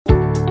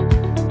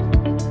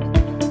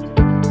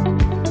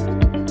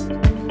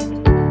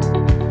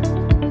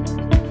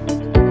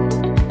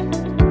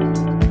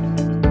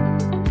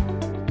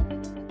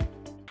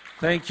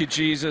Thank you,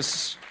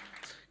 Jesus.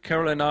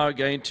 Carol and I are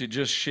going to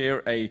just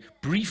share a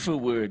briefer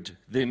word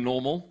than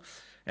normal.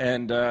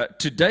 And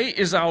today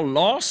is our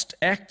last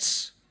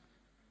Acts,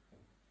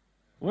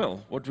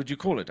 well, what would you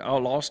call it?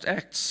 Our last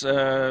Acts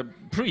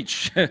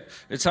preach.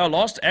 It's our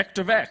last act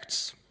of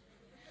Acts.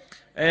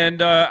 And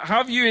how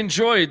have you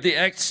enjoyed the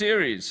Acts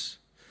series?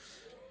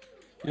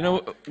 You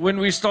know, when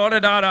we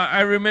started out,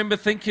 I remember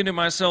thinking to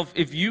myself,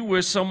 if you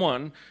were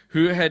someone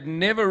who had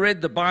never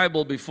read the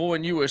Bible before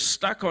and you were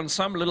stuck on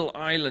some little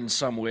island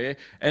somewhere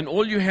and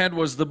all you had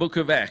was the book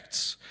of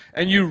Acts,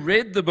 and you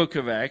read the book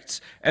of Acts,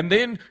 and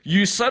then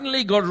you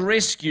suddenly got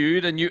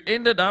rescued and you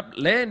ended up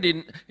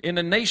landing in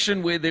a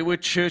nation where there were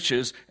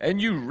churches, and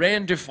you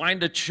ran to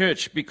find a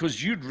church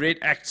because you'd read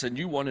Acts and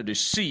you wanted to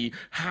see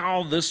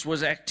how this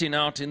was acting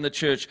out in the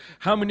church.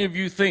 How many of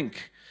you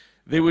think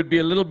there would be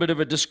a little bit of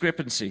a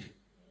discrepancy?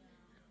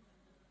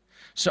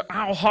 So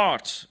our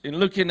heart in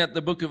looking at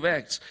the book of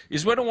Acts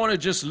is we don't want to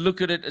just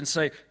look at it and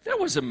say, that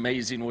was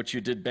amazing what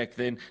you did back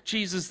then.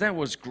 Jesus, that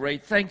was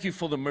great. Thank you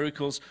for the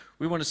miracles.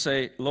 We want to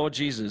say, Lord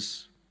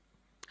Jesus,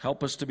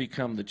 help us to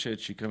become the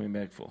church you're coming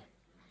back for.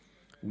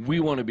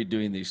 We want to be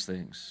doing these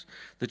things.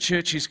 The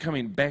church he's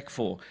coming back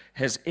for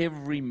has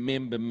every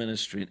member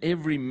ministry,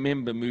 every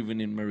member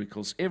moving in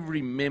miracles,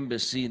 every member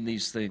seeing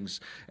these things.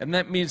 And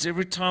that means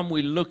every time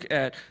we look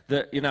at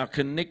in our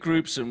connect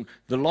groups, and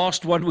the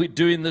last one we're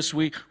doing this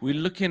week, we're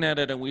looking at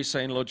it and we're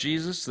saying, Lord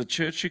Jesus, the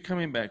church you're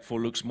coming back for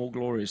looks more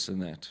glorious than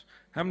that.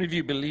 How many of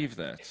you believe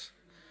that?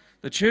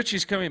 The church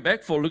he's coming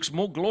back for looks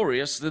more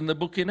glorious than the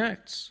book in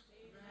Acts.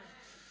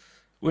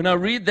 When I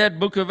read that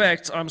book of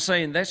Acts, I'm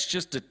saying that's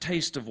just a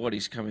taste of what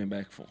he's coming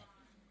back for.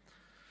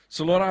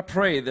 So, Lord, I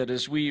pray that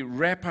as we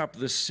wrap up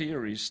this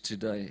series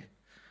today,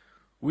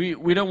 we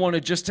don't want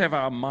to just have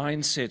our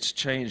mindsets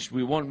changed.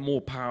 We want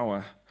more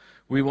power.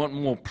 We want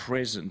more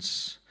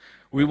presence.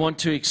 We want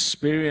to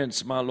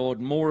experience, my Lord,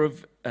 more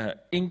of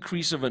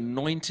increase of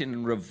anointing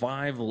and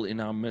revival in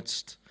our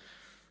midst.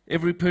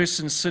 Every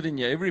person sitting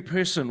here, every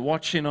person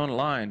watching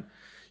online,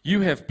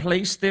 you have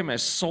placed them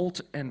as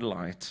salt and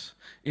light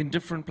in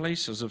different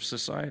places of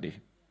society.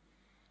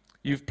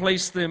 You've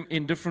placed them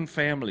in different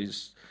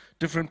families,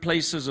 different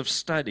places of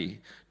study,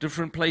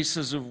 different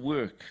places of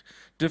work,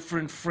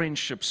 different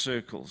friendship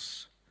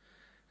circles.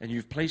 And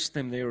you've placed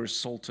them there as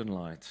salt and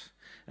light.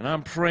 And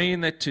I'm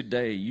praying that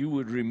today you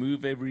would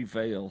remove every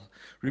veil,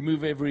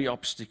 remove every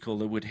obstacle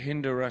that would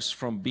hinder us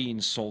from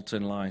being salt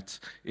and light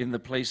in the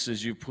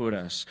places you put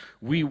us.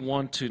 We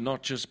want to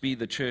not just be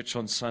the church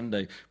on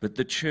Sunday, but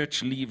the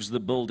church leaves the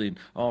building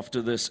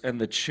after this,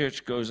 and the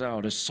church goes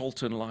out as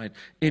salt and light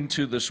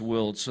into this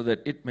world so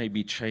that it may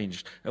be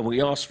changed. And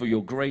we ask for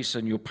your grace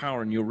and your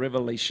power and your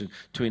revelation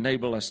to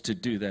enable us to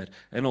do that.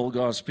 And all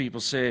God's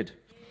people said,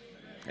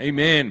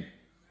 Amen.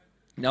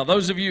 Now,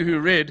 those of you who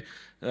read,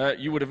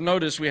 you would have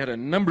noticed we had a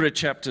number of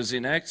chapters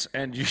in Acts,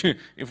 and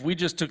if we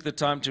just took the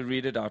time to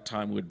read it, our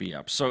time would be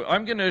up. So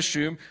I'm going to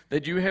assume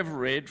that you have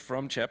read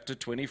from chapter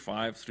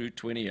 25 through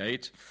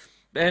 28,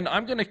 and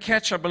I'm going to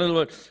catch up a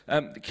little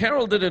bit.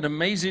 Carol did an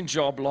amazing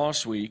job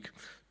last week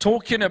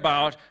talking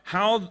about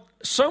how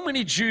so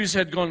many Jews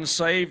had gone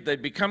saved,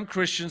 they'd become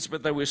Christians,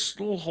 but they were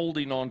still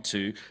holding on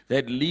to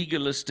that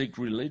legalistic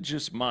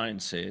religious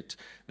mindset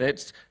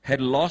that had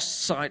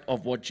lost sight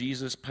of what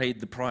Jesus paid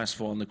the price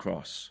for on the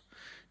cross.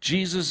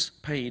 Jesus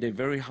paid a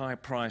very high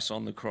price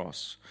on the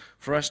cross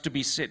for us to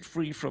be set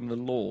free from the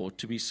law,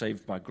 to be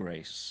saved by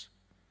grace.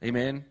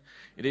 Amen?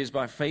 It is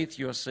by faith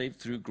you are saved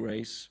through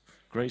grace.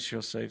 Grace you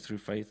are saved through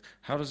faith.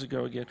 How does it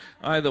go again?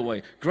 Either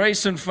way.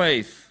 Grace and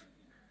faith.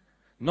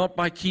 Not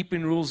by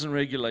keeping rules and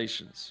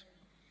regulations.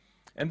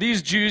 And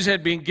these Jews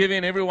had been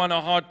giving everyone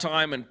a hard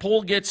time, and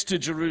Paul gets to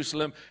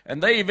Jerusalem,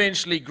 and they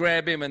eventually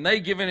grab him, and they're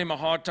giving him a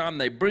hard time.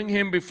 They bring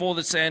him before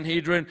the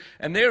Sanhedrin,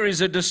 and there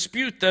is a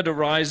dispute that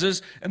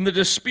arises, and the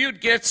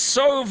dispute gets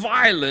so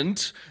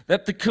violent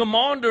that the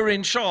commander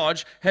in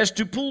charge has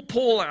to pull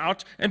Paul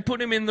out and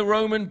put him in the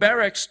Roman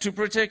barracks to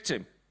protect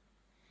him.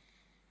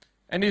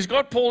 And he's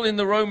got Paul in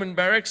the Roman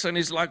barracks, and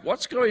he's like,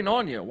 what's going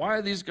on here? Why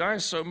are these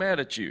guys so mad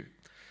at you?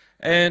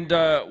 And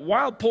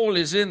while Paul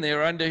is in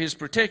there under his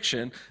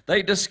protection,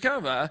 they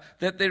discover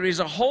that there is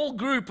a whole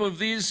group of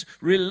these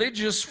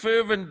religious,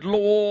 fervent,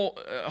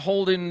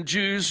 law-holding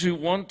Jews who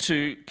want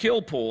to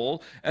kill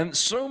Paul, and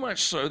so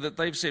much so that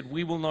they've said,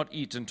 we will not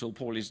eat until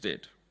Paul is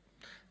dead.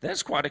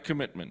 That's quite a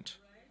commitment.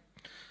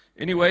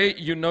 Anyway,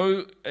 you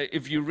know,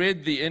 if you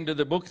read the end of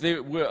the book,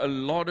 there were a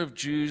lot of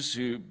Jews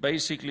who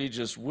basically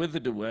just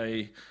withered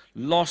away,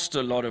 lost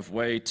a lot of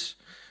weight.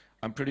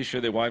 I'm pretty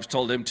sure their wives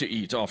told them to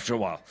eat after a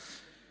while.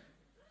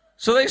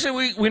 So they say,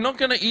 we're not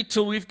going to eat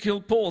till we've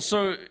killed Paul.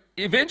 So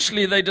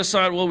eventually they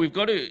decide, well, we've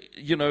got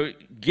to,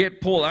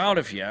 get Paul out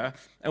of here.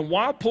 And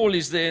while Paul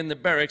is there in the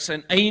barracks,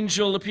 an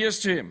angel appears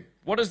to him.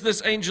 What does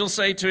this angel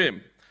say to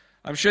him?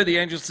 I'm sure the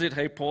angel said,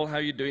 hey, Paul, how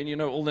are you doing? You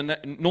know, all the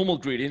normal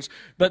greetings.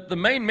 But the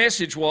main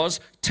message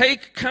was,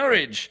 take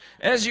courage.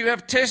 As you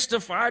have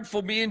testified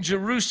for me in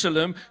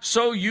Jerusalem,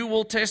 so you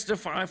will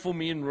testify for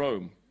me in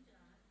Rome.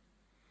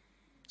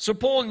 So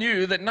Paul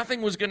knew that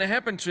nothing was going to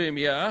happen to him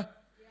here.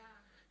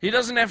 He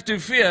doesn't have to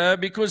fear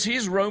because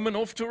he's roaming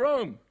off to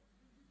Rome.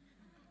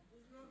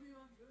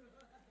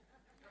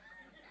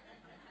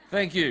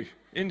 Thank you.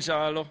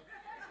 Inshallah.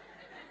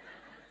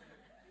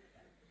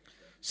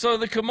 So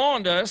the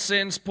commander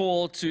sends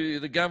Paul to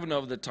the governor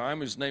of the time,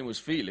 whose name was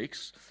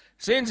Felix,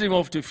 sends him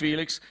off to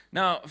Felix.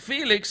 Now,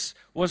 Felix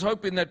was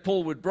hoping that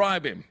Paul would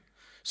bribe him.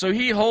 So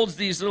he holds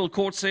these little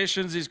court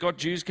sessions. He's got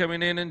Jews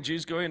coming in and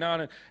Jews going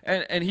out,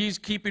 and he's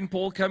keeping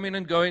Paul coming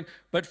and going.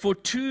 But for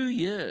 2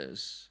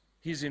 years,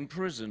 he's in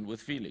prison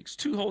with Felix.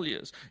 2 whole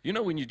years. You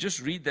know, when you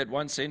just read that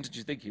one sentence,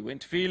 you think he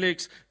went to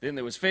Felix, then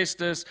there was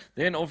Festus,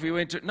 then off he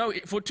went to... No,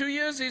 for 2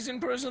 years he's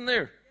in prison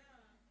there.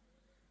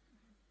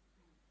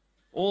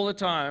 All the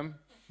time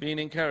being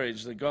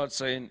encouraged that God's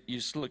saying, you're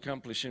still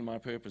accomplishing my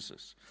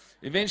purposes.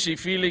 Eventually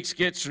Felix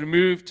gets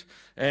removed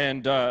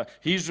and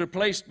he's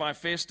replaced by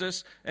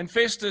Festus. And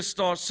Festus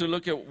starts to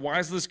look at, why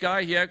is this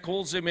guy here?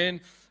 Calls him in,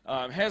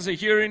 has a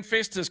hearing.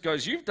 Festus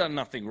goes, you've done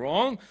nothing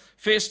wrong.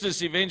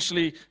 Festus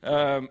eventually,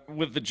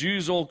 with the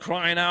Jews all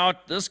crying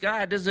out, this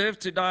guy deserves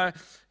to die.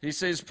 He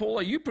says, Paul,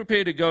 are you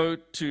prepared to go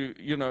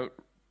to,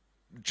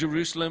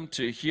 Jerusalem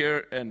to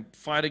hear and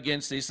fight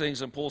against these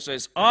things? And Paul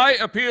says, I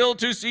appeal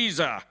to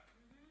Caesar.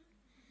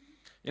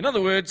 In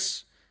other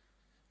words,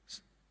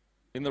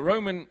 in the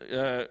Roman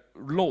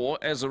law,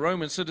 as a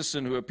Roman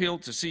citizen who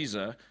appealed to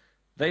Caesar,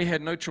 they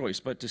had no choice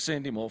but to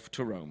send him off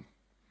to Rome.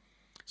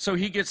 So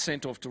he gets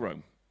sent off to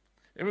Rome.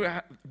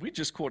 We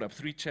just caught up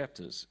 3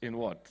 chapters in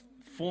what?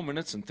 4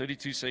 minutes and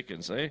 32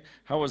 seconds, eh?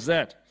 How was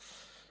that?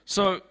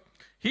 So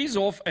he's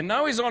off, and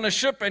now he's on a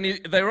ship, and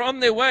they're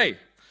on their way.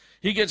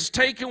 He gets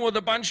taken with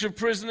a bunch of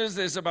prisoners.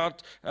 There's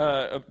about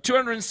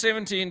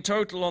 270 in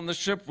total on the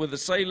ship with the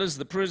sailors,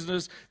 the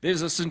prisoners.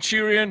 There's a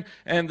centurion,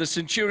 and the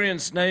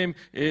centurion's name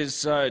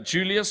is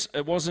Julius.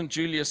 It wasn't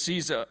Julius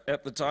Caesar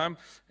at the time.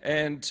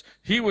 And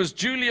he was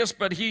Julius,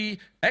 but he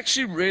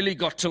actually really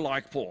got to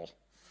like Paul.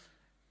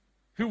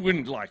 Who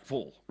wouldn't like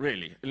Paul,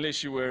 really,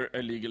 unless you were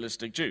a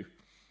legalistic Jew?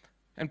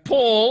 And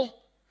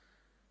Paul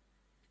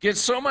gets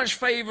so much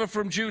favor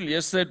from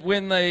Julius that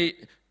when they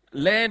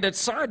land at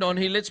Sidon,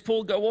 he lets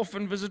Paul go off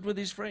and visit with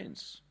his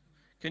friends.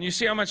 Can you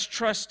see how much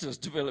trust has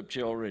developed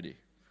here already?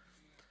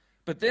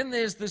 But then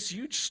there's this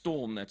huge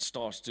storm that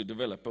starts to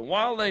develop. And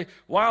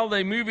while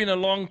they're moving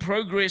along,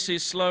 progress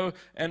is slow.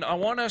 And I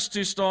want us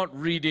to start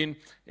reading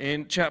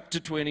in chapter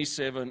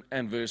 27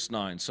 and verse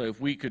 9. So if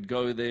we could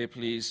go there,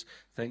 please.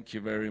 Thank you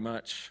very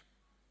much.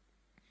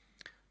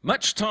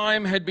 Much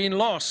time had been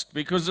lost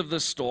because of the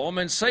storm,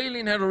 and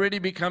sailing had already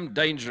become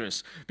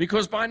dangerous,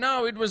 because by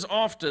now it was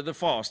after the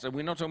fast. And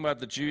we're not talking about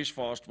the Jewish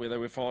fast where they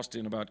were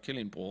fasting about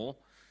killing Paul.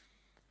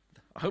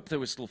 I hope they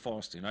were still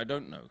fasting. I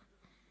don't know.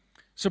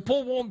 So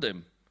Paul warned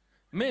them,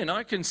 men,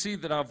 I can see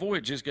that our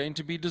voyage is going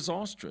to be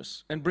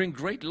disastrous and bring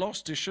great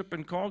loss to ship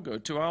and cargo,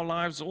 to our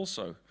lives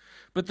also.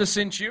 But the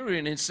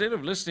centurion, instead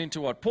of listening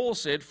to what Paul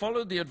said,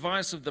 followed the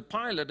advice of the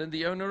pilot and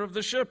the owner of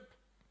the ship.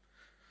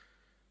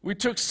 We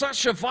took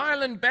such a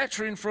violent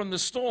battering from the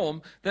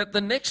storm that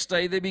the next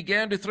day they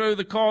began to throw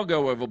the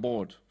cargo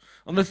overboard.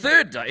 On the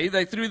 3rd day,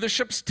 they threw the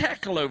ship's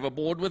tackle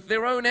overboard with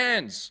their own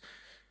hands.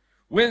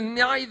 When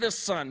neither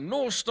sun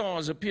nor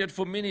stars appeared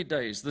for many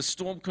days, the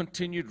storm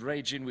continued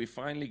raging. We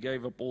finally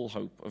gave up all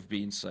hope of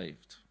being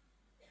saved.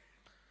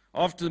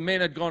 After the men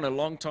had gone a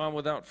long time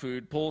without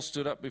food, Paul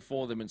stood up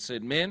before them and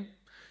said, men,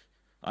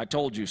 I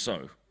told you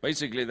so.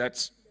 Basically,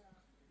 that's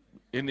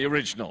in the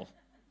original.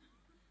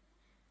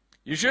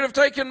 You should have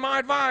taken my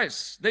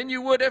advice. Then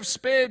you would have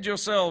spared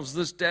yourselves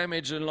this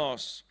damage and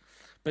loss.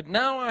 But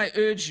now I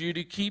urge you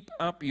to keep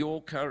up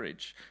your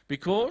courage,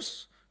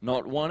 because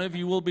not one of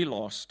you will be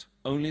lost,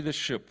 only the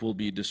ship will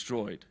be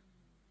destroyed.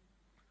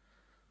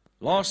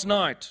 Last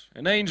night,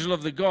 an angel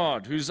of the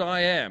God, whose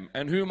I am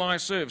and whom I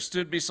serve,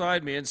 stood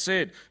beside me and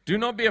said, do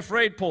not be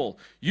afraid, Paul.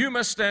 You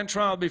must stand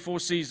trial before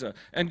Caesar,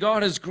 and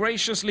God has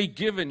graciously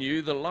given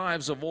you the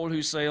lives of all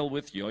who sail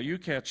with you. Are you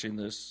catching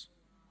this?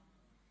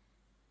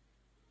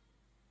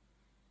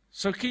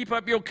 So keep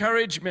up your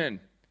courage, men,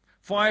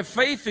 for I have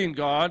faith in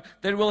God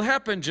that it will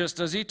happen just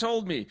as he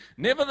told me.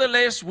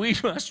 Nevertheless, we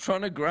must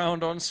run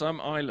aground on some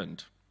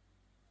island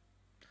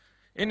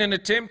in an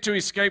attempt to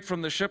escape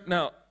from the ship.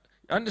 Now,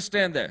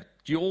 understand that.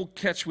 You all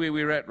catch where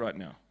we're at right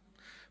now.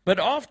 But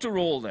after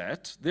all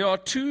that, there are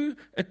 2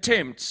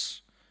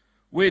 attempts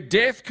where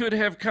death could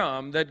have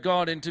come that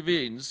God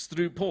intervenes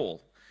through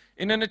Paul.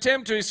 In an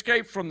attempt to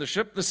escape from the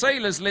ship, the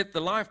sailors let the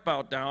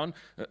lifeboat down,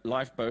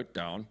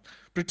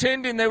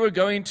 pretending they were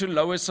going to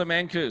lower some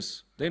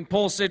anchors. Then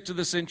Paul said to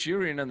the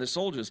centurion and the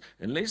soldiers,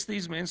 unless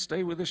these men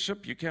stay with the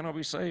ship, you cannot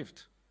be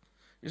saved.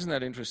 Isn't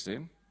that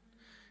interesting?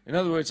 In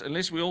other words,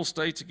 unless we all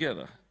stay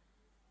together.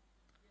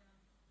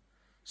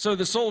 So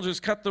the soldiers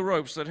cut the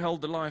ropes that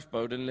held the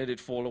lifeboat and let it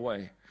fall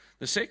away.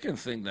 The second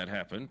thing that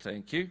happened,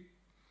 thank you,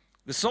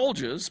 the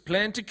soldiers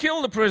planned to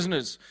kill the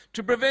prisoners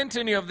to prevent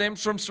any of them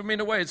from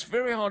swimming away. It's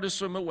very hard to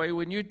swim away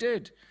when you're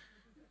dead.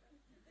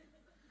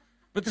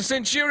 But the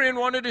centurion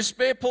wanted to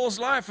spare Paul's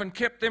life and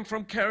kept them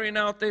from carrying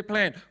out their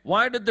plan.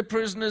 Why did the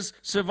prisoners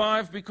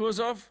survive? Because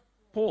of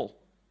Paul.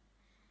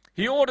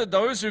 He ordered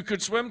those who could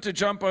swim to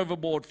jump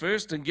overboard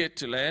first and get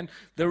to land.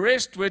 The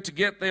rest were to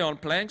get there on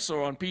planks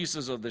or on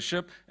pieces of the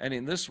ship, and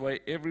in this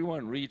way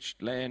everyone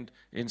reached land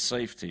in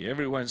safety.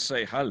 Everyone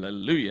say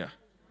hallelujah.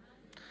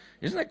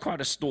 Isn't that quite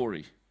a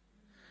story?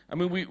 I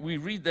mean, we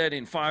read that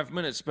in 5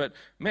 minutes, but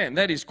man,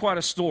 that is quite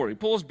a story.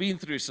 Paul's been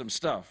through some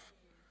stuff.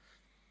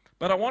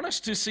 But I want us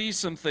to see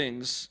some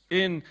things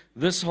in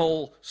this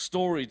whole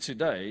story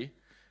today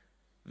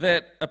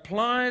that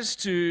applies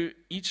to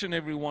each and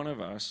every one of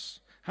us.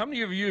 How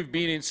many of you have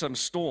been in some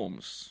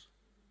storms?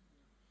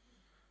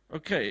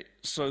 Okay,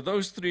 so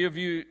those 3 of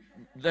you,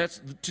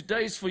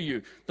 today's for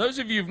you. Those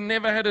of you who've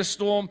never had a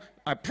storm,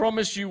 I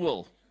promise you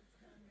will.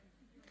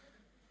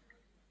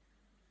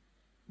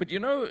 But you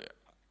know,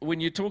 when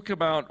you talk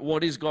about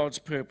what is God's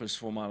purpose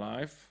for my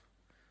life,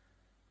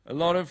 a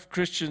lot of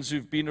Christians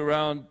who've been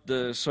around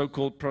the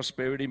so-called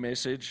prosperity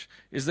message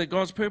is that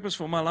God's purpose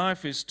for my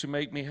life is to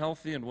make me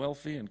healthy and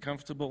wealthy and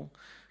comfortable,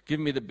 give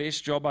me the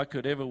best job I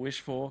could ever wish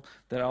for,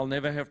 that I'll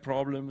never have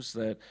problems,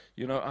 that,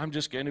 you know, I'm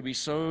just going to be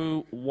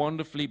so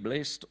wonderfully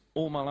blessed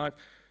all my life.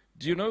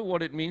 Do you know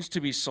what it means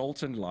to be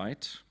salt and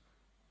light?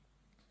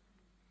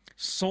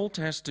 Salt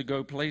has to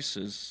go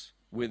places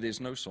where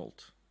there's no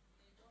salt.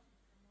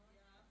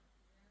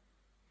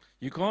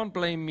 You can't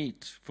blame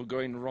meat for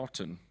going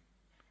rotten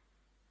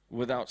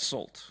without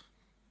salt.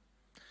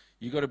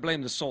 You've got to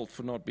blame the salt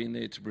for not being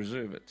there to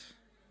preserve it.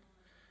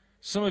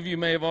 Some of you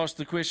may have asked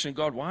the question,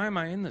 God, why am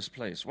I in this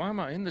place? Why am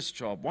I in this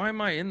job? Why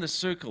am I in this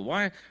circle?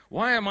 Why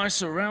am I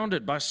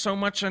surrounded by so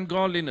much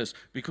ungodliness?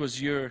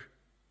 Because you're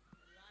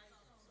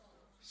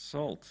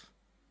salt.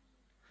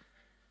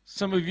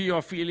 Some of you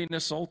are feeling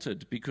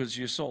assaulted because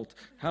you're salt.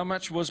 How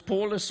much was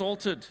Paul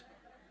assaulted?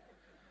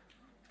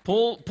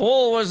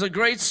 Paul was a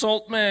great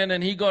salt man,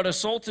 and he got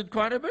assaulted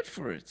quite a bit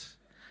for it.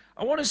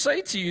 I want to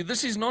say to you,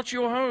 this is not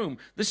your home.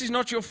 This is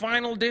not your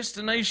final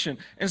destination.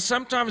 And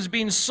sometimes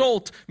being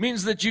salt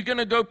means that you're going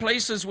to go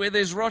places where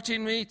there's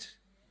rotten meat.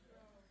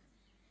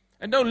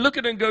 And don't look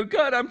at it and go,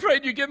 God, I'm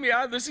praying you get me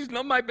out. This is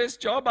not my best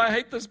job. I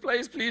hate this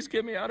place. Please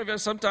get me out of here.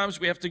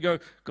 Sometimes we have to go,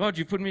 God,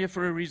 you put me here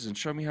for a reason.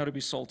 Show me how to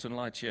be salt and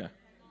light here.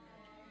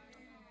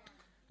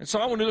 And so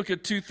I want to look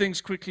at 2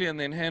 things quickly and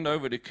then hand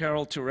over to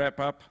Carol to wrap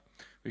up.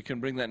 We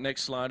can bring that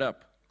next slide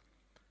up.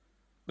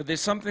 But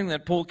there's something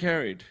that Paul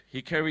carried.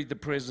 He carried the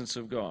presence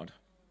of God.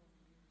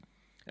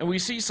 And we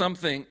see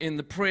something in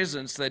the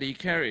presence that he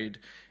carried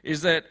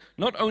is that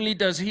not only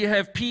does he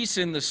have peace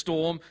in the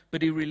storm,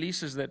 but he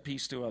releases that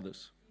peace to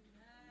others.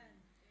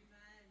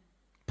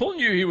 Paul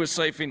knew he was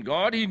safe in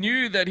God. He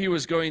knew that he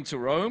was going to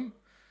Rome.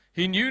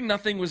 He knew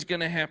nothing was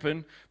going to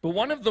happen. But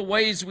one of the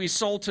ways we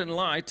salt and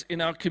light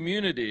in our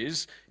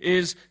communities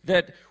is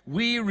that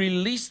we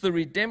release the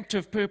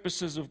redemptive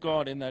purposes of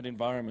God in that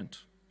environment.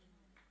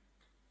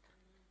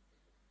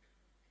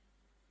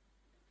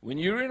 When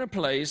you're in a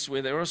place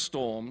where there are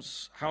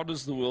storms, how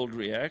does the world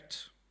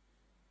react?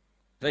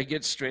 They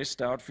get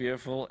stressed out,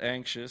 fearful,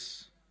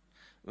 anxious.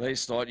 They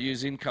start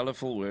using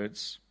colorful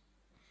words.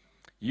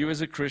 You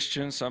as a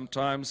Christian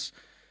sometimes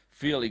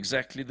feel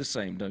exactly the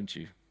same, don't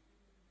you?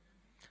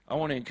 I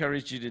want to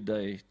encourage you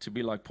today to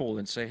be like Paul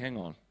and say, hang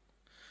on.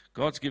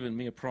 God's given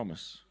me a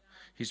promise.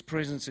 His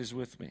presence is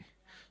with me.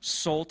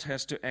 Salt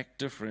has to act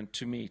different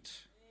to meat.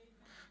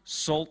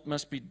 Salt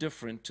must be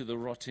different to the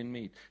rotten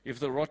meat. If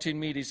the rotten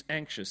meat is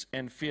anxious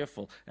and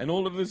fearful, and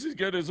all of this is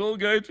going to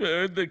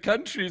the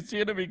country is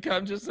here to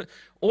become just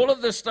all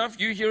of the stuff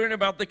you're hearing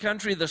about the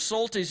country, the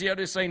salt is here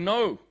to say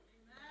no.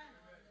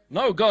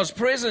 No, God's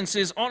presence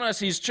is on us.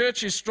 His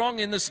church is strong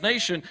in this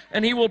nation,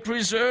 and He will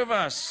preserve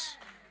us.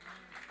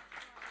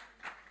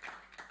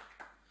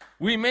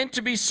 We're meant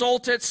to be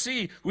salt at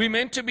sea. We're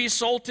meant to be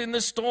salt in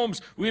the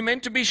storms. We're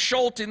meant to be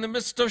salt in the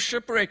midst of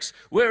shipwrecks.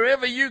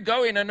 Wherever you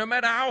go in, and no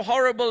matter how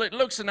horrible it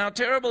looks and how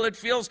terrible it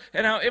feels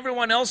and how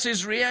everyone else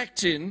is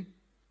reacting,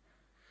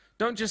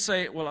 don't just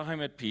say, well,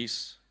 I'm at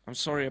peace. I'm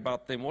sorry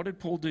about them. What did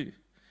Paul do?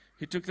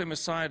 He took them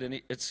aside,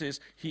 and it says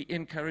he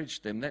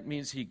encouraged them. That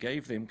means he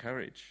gave them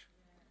courage.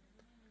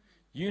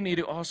 You need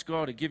to ask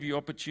God to give you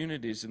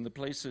opportunities in the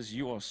places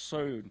you are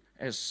sown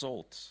as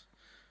salt.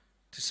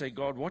 To say,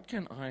 God, what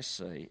can I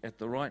say at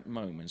the right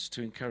moments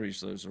to encourage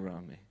those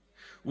around me?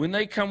 When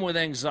they come with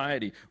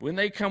anxiety, when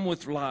they come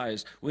with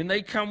lies, when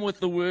they come with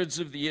the words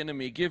of the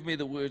enemy, give me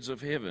the words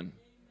of heaven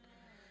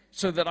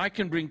so that I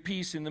can bring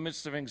peace in the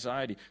midst of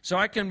anxiety, so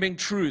I can bring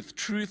truth.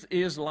 Truth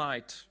is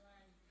light.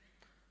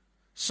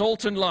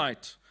 Salt and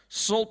light.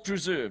 Salt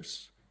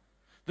preserves.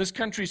 This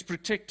country is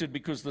protected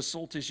because the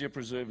salt is here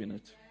preserving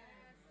it.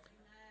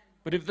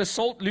 But if the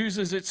salt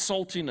loses its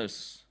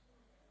saltiness,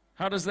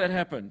 how does that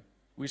happen?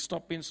 We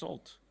stop being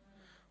salt.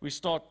 We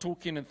start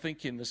talking and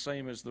thinking the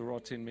same as the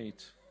rotten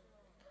meat.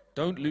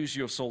 Don't lose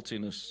your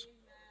saltiness.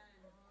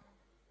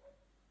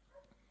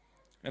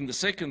 And the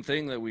second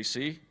thing that we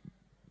see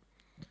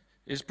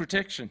is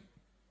protection.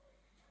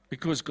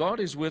 Because God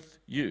is with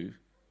you,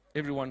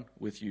 everyone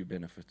with you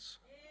benefits.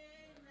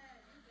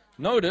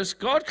 Notice,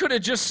 God could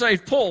have just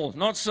saved Paul,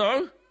 not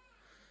so.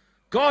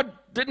 God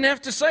didn't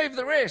have to save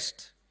the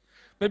rest.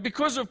 But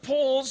because of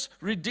Paul's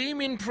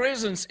redeeming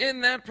presence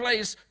in that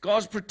place,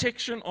 God's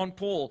protection on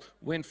Paul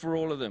went for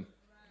all of them.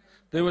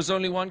 There was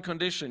only one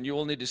condition: you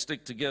all need to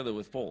stick together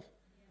with Paul.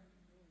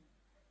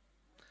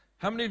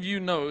 How many of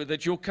you know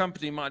that your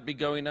company might be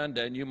going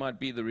under and you might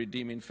be the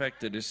redeeming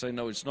factor to say,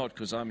 no, it's not,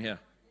 because I'm here?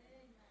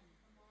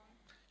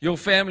 Your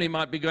family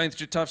might be going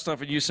through tough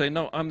stuff and you say,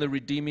 no, I'm the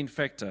redeeming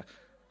factor.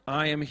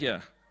 I am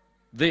here.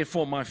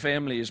 Therefore, my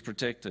family is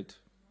protected.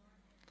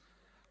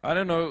 I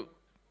don't know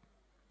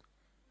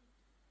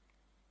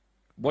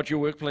what your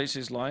workplace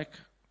is like.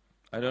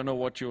 I don't know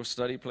what your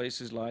study place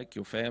is like,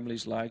 your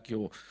family's like,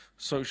 your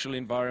social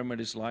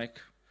environment is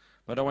like.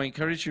 But I want to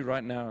encourage you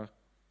right now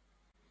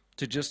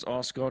to just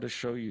ask God to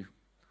show you,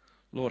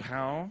 Lord,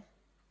 how,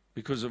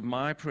 because of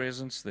my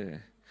presence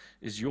there,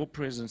 is your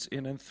presence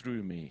in and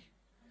through me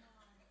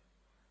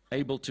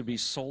able to be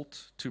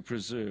salt to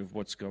preserve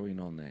what's going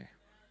on there,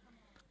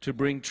 to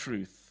bring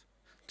truth,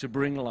 to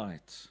bring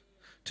light,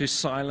 to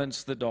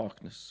silence the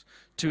darkness,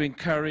 to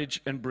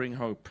encourage and bring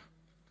hope.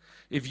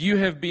 If you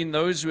have been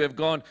those who have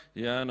gone,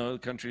 yeah, no, the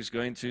country's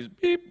going through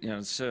beep,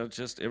 so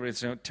just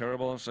everything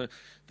terrible, so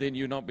then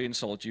you're not being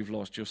salt, you've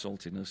lost your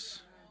saltiness.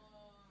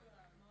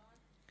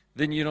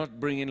 Then you're not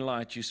bringing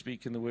light, you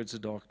speak in the words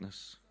of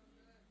darkness.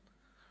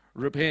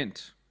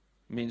 Repent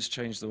means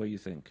change the way you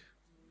think.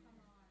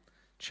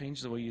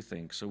 Change the way you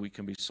think so we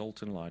can be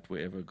salt and light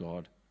wherever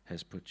God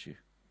has put you.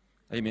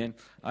 Amen.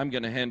 I'm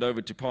going to hand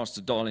over to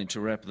Pastor Darling to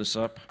wrap this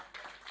up.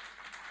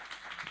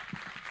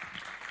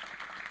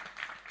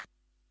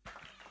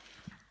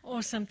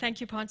 Awesome.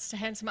 Thank you, Pastor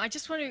Handsome. I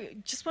just want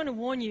to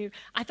warn you,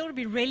 I thought it'd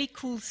be really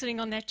cool sitting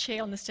on that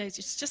chair on the stage.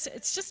 It's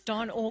just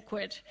darn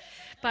awkward.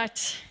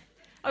 But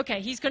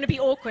okay, he's going to be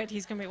awkward.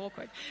 He's going to be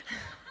awkward.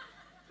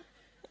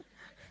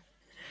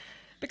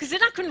 Because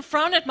then I couldn't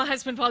frown at my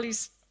husband while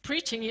he's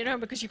preaching,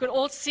 because you could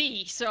all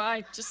see.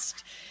 So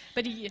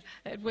it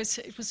was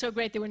so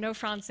great. There were no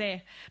frowns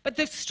there. But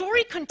the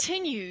story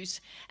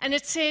continues, and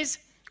it says,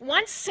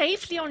 once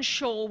safely on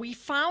shore, we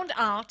found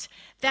out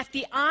that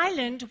the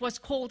island was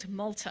called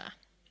Malta.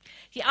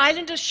 The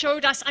islanders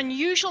showed us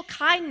unusual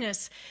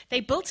kindness.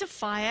 They built a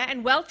fire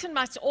and welcomed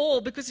us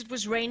all because it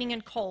was raining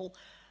and cold.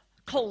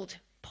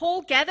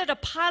 Paul gathered a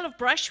pile of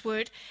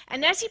brushwood,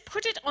 and as he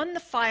put it on the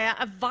fire,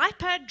 a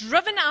viper,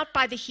 driven out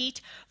by the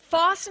heat,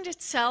 fastened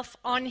itself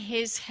on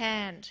his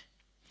hand.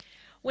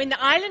 When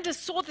the islanders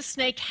saw the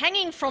snake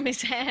hanging from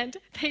his hand,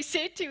 they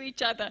said to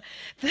each other,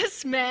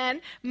 "This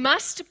man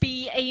must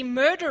be a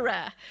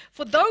murderer,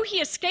 for though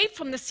he escaped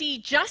from the sea,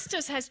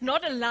 justice has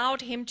not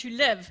allowed him to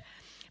live."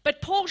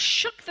 But Paul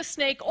shook the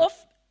snake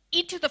off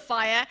into the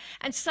fire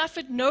and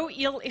suffered no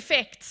ill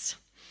effects.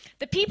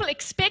 The people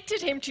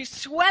expected him to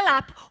swell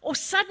up or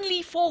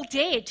suddenly fall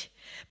dead.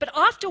 But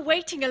after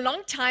waiting a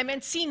long time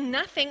and seeing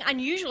nothing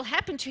unusual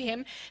happen to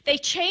him, they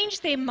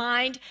changed their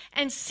mind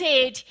and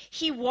said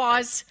he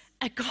was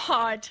a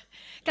god.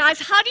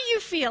 Guys, how do you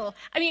feel?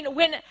 I mean,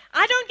 when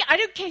I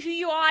don't care who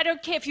you are. I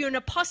don't care if you're an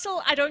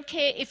apostle. I don't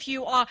care if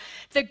you are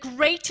the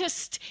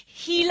greatest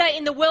healer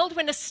in the world.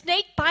 When a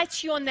snake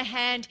bites you on the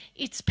hand,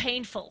 it's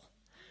painful.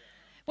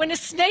 When a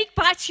snake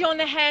bites you on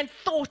the hand,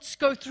 thoughts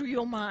go through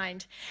your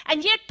mind.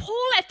 And yet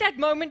Paul at that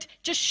moment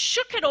just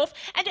shook it off,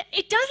 and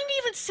it doesn't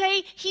even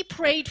say he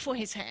prayed for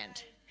his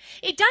hand.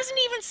 It doesn't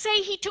even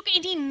say he took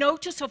any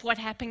notice of what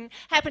happened.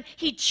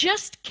 He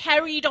just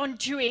carried on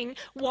doing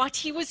what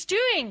he was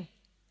doing.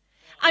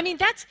 I mean,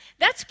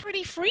 that's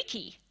pretty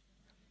freaky.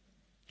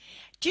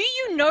 Do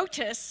you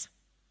notice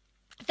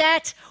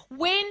that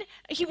when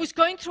he was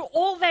going through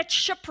all that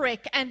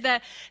shipwreck and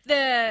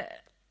the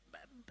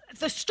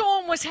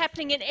storm was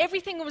happening and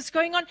everything was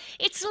going on,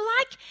 it's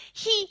like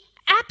he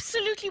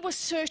absolutely was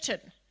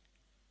certain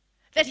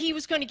that he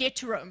was going to get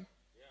to Rome.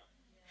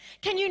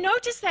 Can you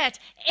notice that?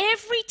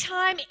 Every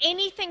time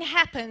anything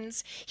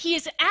happens, he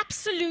is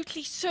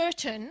absolutely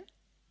certain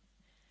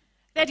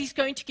that he's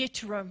going to get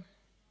to Rome.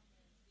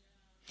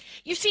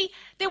 You see,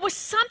 there was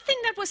something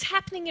that was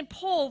happening in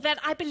Paul that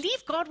I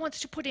believe God wants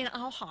to put in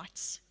our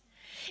hearts.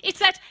 It's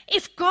that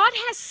if God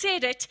has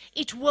said it,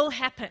 it will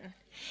happen.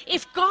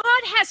 If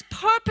God has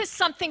purposed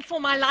something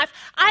for my life,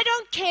 I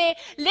don't care.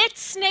 Let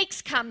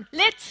snakes come.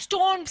 Let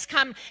storms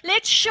come.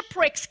 Let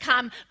shipwrecks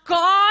come.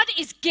 God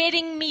is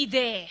getting me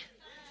there.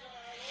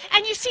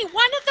 And you see,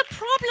 one of the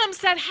problems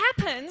that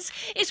happens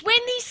is when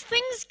these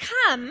things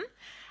come,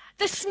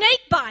 the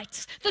snake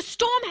bites, the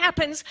storm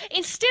happens,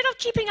 instead of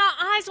keeping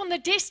our eyes on the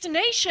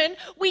destination,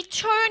 we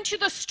turn to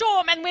the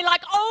storm and we're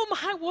like, oh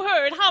my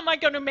word, how am I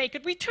going to make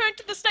it? We turn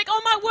to the snake,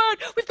 oh my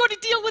word, we've got to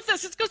deal with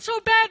this. It's got so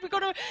bad, we've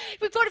got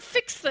to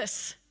fix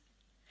this.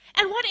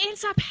 And what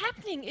ends up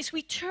happening is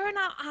we turn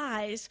our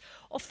eyes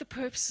off the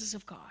purposes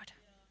of God.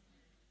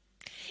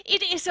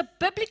 It is a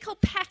biblical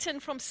pattern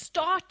from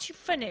start to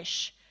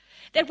finish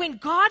that when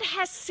God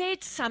has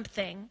said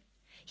something,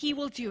 he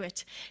will do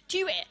it. Do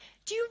you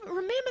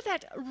remember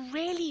that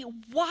really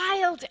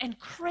wild and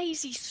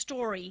crazy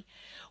story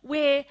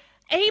where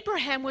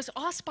Abraham was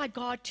asked by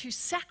God to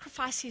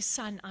sacrifice his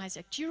son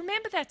Isaac? Do you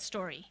remember that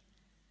story?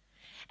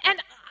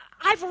 And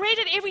I've read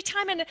it every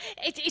time, and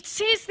it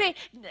says there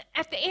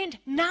at the end,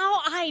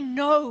 now I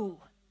know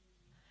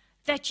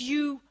that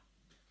you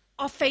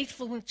are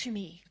faithful to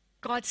me.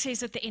 God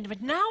says at the end of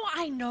it, now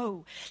I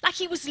know. Like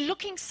he was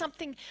looking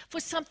for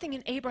something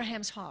in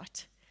Abraham's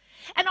heart.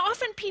 And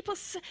often people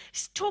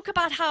talk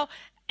about how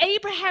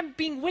Abraham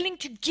being willing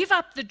to give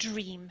up the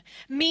dream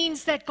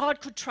means that God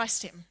could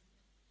trust him.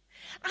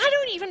 I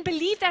don't even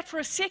believe that for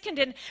a second,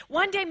 and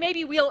one day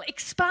maybe we'll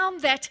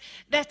expound that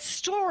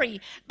story.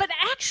 But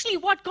actually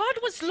what God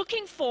was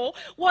looking for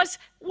was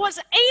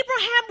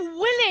Abraham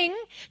willing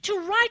to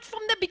right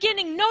from the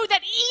beginning know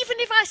that even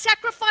if I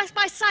sacrifice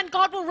my son,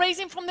 God will raise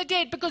him from the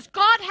dead, because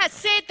God has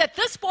said that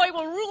this boy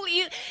will rule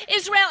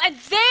Israel, and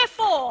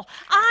therefore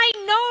I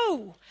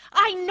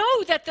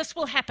know that this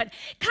will happen.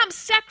 Come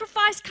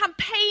sacrifice, come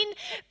pain,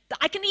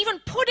 I can even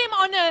put him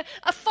on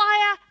a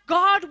fire,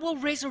 God will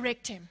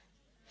resurrect him.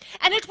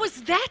 And it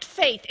was that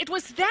faith, it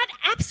was that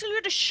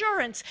absolute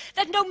assurance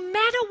that no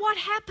matter what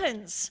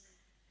happens,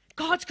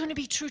 God's going to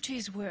be true to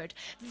his word.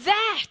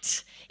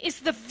 That is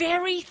the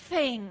very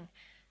thing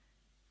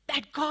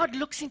that God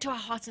looks into our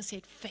hearts and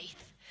said,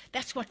 faith.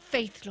 That's what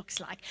faith looks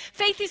like.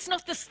 Faith is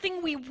not this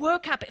thing we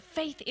work up.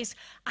 Faith is,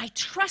 I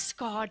trust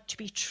God to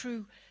be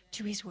true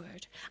to his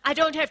word. I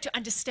don't have to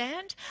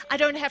understand. I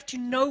don't have to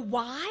know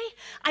why.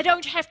 I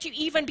don't have to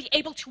even be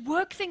able to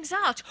work things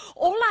out.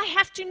 All I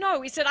have to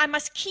know is that I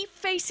must keep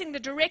facing the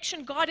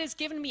direction God has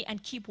given me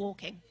and keep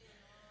walking.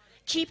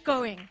 Keep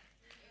going.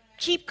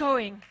 Keep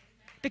going.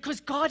 Because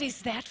God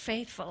is that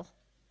faithful.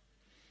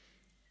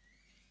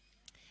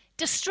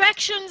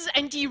 Distractions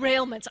and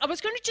derailments. I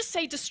was going to just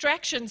say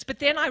distractions, but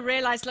then I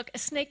realized, look, a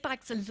snake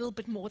bite's a little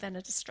bit more than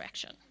a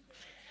distraction.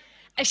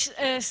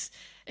 A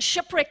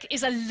shipwreck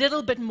is a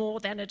little bit more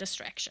than a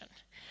distraction.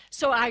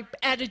 So I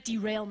added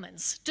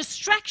derailments.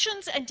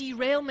 Distractions and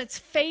derailments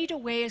fade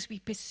away as we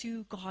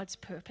pursue God's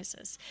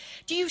purposes.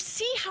 Do you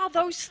see how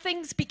those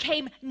things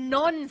became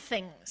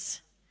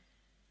non-things?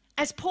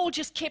 As Paul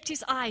just kept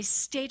his eyes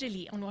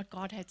steadily on what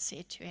God had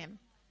said to him.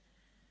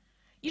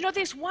 You know,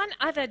 there's one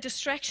other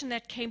distraction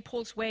that came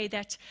Paul's way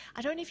that,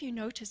 I don't know if you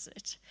notice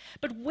it,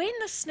 but when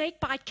the snake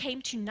bite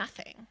came to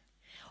nothing,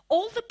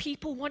 all the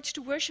people wanted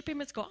to worship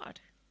him as God.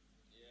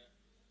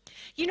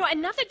 You know,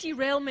 another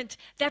derailment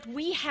that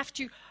we have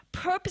to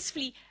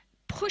purposefully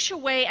push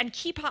away and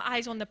keep our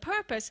eyes on the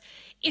purpose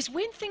is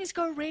when things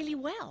go really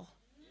well.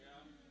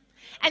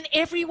 And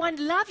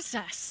everyone loves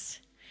us.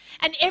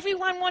 And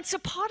everyone wants a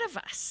part of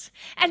us.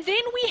 And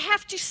then we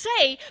have to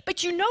say,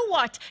 but you know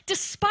what?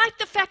 Despite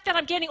the fact that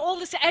I'm getting all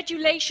this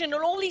adulation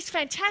and all these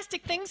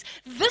fantastic things,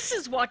 this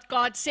is what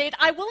God said.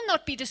 I will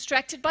not be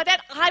distracted by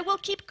that. I will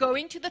keep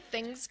going to the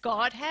things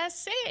God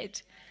has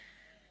said.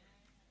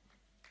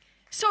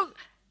 So,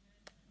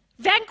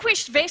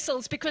 vanquished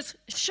vessels, because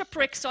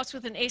shipwreck starts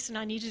with an S and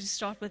I needed to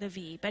start with a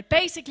V. But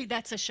basically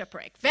that's a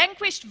shipwreck.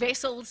 Vanquished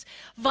vessels,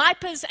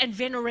 vipers, and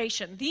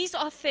veneration. These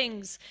are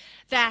things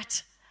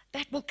that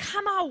will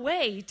come our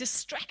way,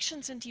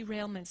 distractions and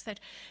derailments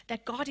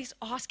that God is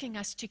asking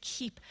us to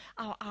keep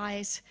our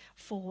eyes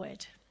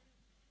forward.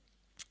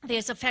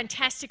 There's a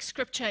fantastic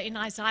scripture in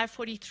Isaiah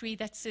 43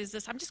 that says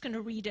this. I'm just going to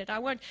read it. I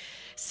won't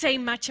say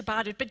much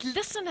about it, but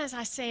listen as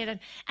I say it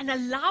and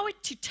allow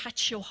it to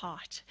touch your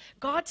heart.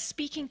 God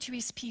speaking to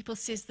his people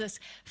says this,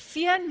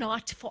 "Fear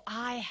not, for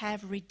I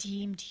have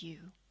redeemed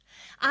you.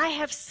 I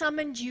have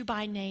summoned you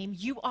by name.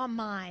 You are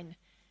mine.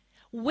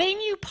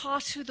 When you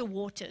pass through the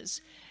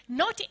waters,"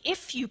 not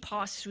if you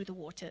pass through the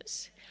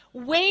waters,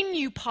 when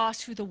you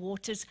pass through the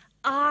waters,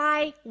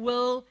 I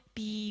will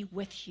be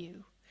with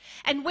you.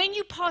 And when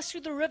you pass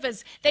through the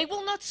rivers, they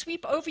will not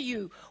sweep over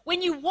you.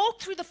 When you walk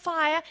through the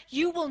fire,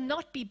 you will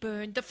not be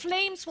burned. The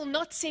flames will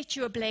not set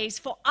you ablaze.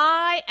 For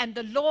I am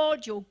the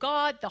Lord your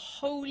God, the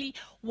Holy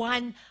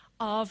One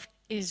of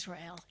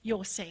Israel,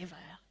 your Savior.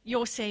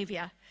 Your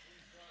Savior.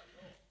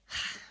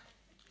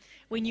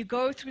 When you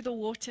go through the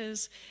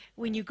waters,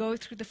 when you go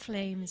through the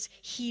flames,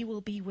 he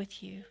will be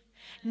with you.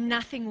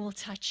 Nothing will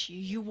touch you.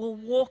 You will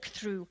walk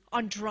through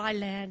on dry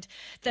land.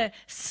 The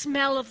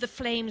smell of the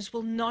flames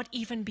will not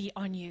even be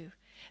on you,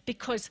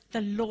 because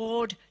the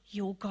Lord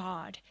your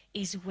God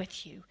is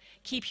with you.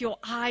 Keep your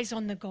eyes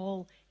on the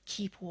goal.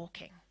 Keep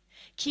walking.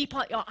 Keep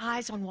your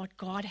eyes on what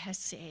God has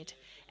said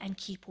and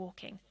keep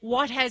walking.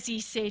 What has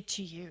he said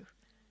to you?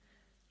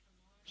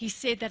 He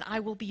said that I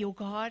will be your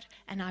God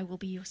and I will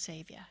be your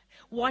Savior.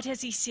 What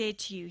has he said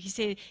to you?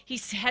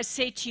 He has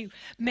said to you,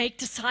 make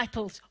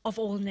disciples of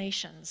all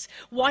nations.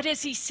 What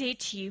has he said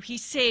to you? He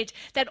said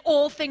that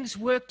all things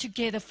work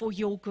together for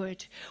your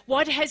good.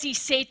 What has he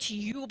said to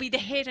you? You will be the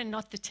head and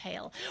not the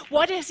tail.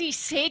 What has he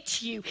said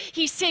to you?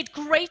 He said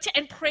great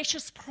and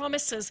precious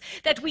promises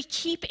that we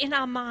keep in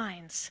our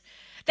minds.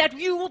 That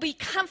you will be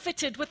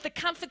comforted with the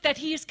comfort that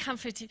he has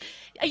comforted.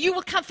 You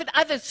will comfort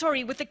others,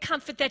 with the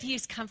comfort that he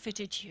has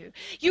comforted you.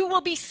 You will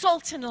be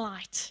salt and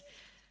light.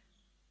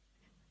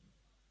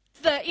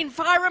 The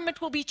environment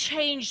will be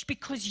changed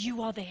because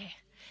you are there.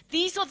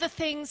 These are the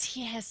things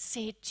he has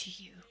said to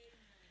you.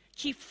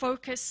 Keep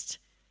focused,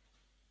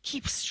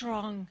 keep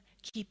strong,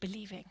 keep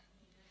believing.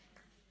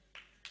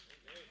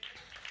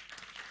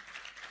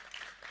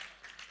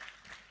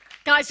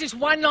 Guys, there's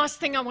one last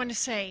thing I want to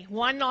say,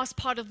 one last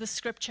part of the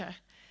scripture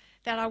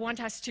that I want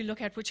us to look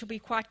at, which will be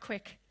quite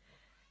quick.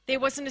 There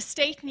was an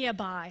estate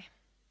nearby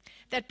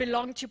that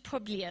belonged to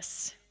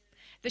Publius,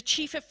 the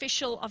chief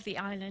official of the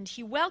island.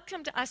 He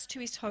welcomed us to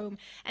his home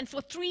and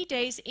for 3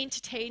 days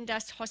entertained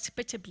us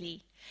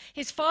hospitably.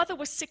 His father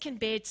was sick in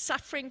bed,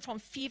 suffering from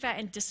fever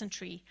and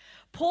dysentery.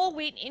 Paul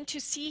went in to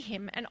see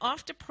him and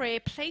after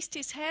prayer placed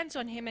his hands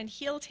on him and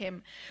healed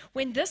him.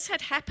 When this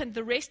had happened,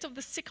 the rest of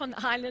the sick on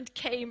the island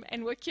came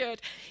and were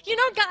cured. You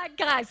know,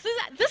 guys,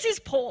 this is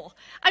Paul.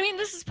 I mean,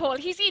 this is Paul.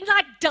 He's in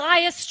like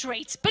dire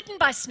straits, bitten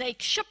by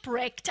snakes,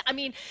 shipwrecked, I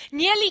mean,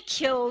 nearly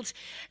killed.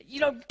 You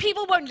know,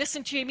 people won't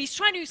listen to him. He's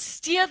trying to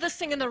steer this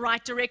thing in the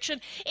right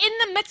direction. In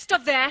the midst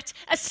of that,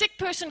 a sick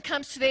person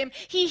comes to them,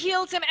 he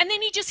heals them, and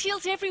then he just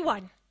heals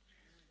everyone.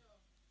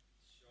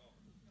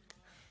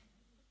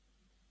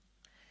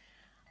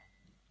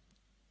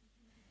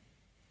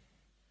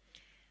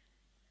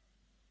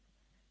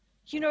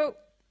 You know,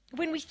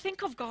 when we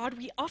think of God,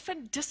 we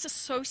often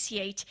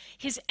disassociate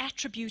his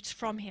attributes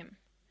from him.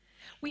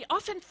 We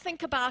often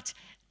think about,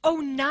 oh,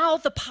 now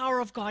the power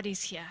of God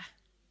is here.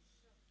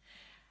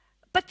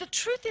 But the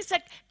truth is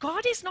that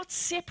God is not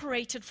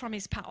separated from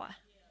his power.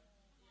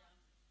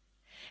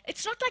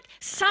 It's not like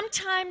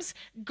sometimes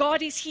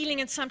God is healing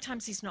and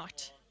sometimes he's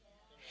not.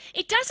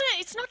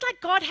 It's not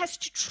like God has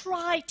to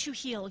try to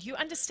heal. You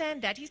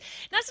understand that? He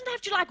doesn't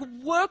have to like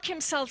work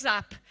himself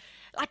up.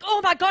 Like,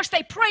 oh my gosh,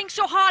 they're praying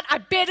so hard, I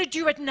better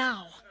do it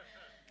now.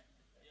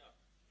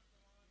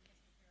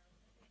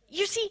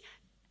 You see,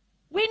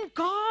 when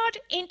God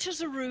enters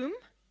a room,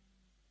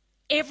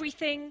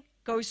 everything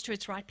goes to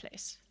its right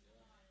place.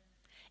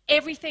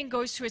 Everything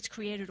goes to its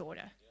created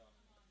order.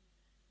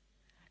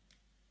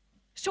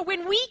 So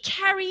when we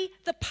carry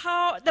the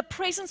power, the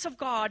presence of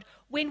God,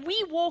 when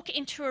we walk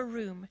into a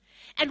room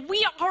and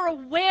we are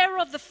aware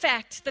of the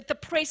fact that the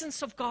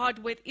presence of God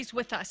is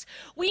with us,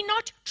 we're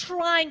not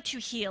trying to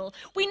heal.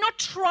 We're not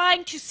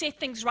trying to set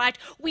things right.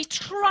 We're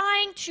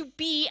trying to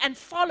be and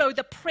follow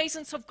the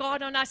presence of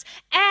God on us,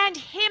 and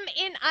him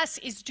in us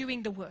is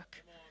doing the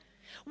work.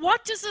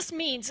 What does this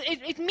mean?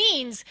 It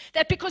means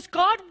that because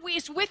God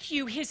is with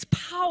you, his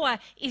power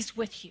is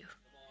with you.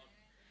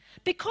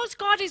 Because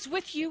God is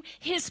with you,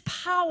 his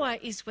power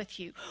is with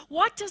you.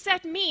 What does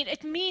that mean?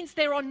 It means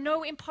there are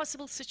no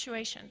impossible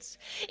situations.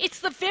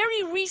 It's the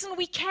very reason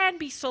we can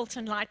be salt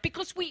and light,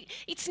 because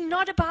it's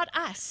not about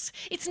us.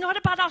 It's not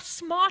about our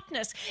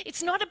smartness.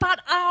 It's not about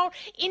our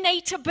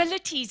innate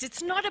abilities.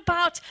 It's not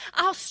about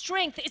our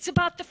strength. It's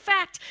about the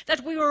fact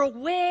that we are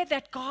aware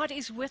that God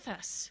is with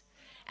us.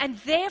 And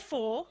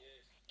therefore,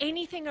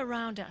 anything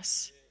around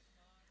us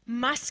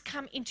must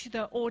come into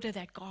the order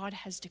that God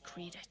has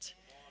decreed it.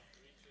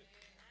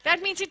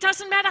 That means it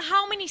doesn't matter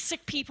how many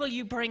sick people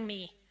you bring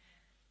me.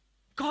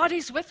 God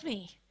is with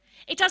me.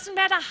 It doesn't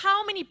matter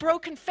how many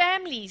broken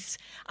families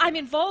I'm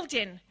involved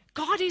in.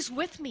 God is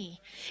with me.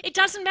 It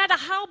doesn't matter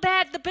how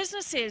bad the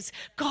business is.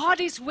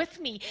 God is with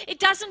me. It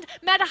doesn't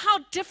matter how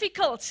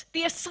difficult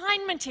the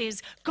assignment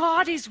is.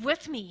 God is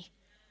with me.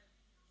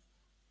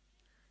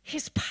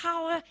 His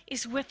power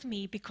is with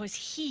me because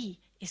he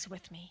is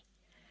with me.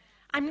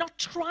 I'm not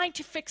trying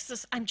to fix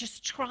this. I'm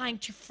just trying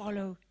to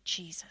follow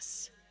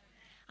Jesus.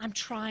 I'm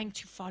trying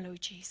to follow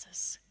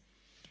Jesus.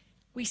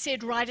 We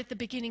said right at the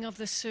beginning of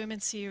this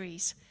sermon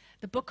series,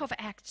 the book of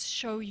Acts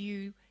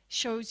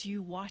shows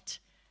you what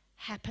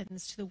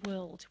happens to the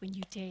world when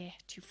you dare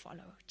to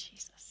follow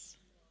Jesus.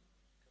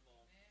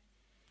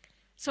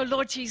 So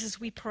Lord Jesus,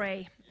 we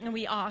pray and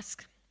we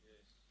ask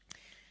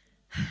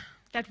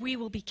that we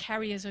will be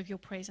carriers of your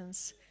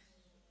presence.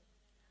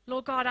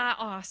 Lord God, I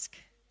ask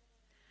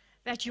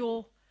that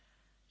your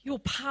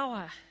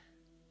power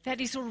that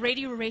is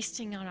already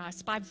resting on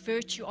us by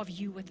virtue of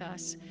you with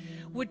us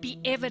would be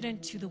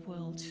evident to the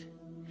world.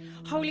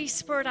 Holy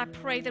Spirit, I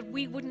pray that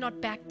we would not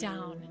back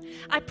down.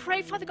 I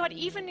pray, Father God,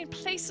 even in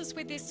places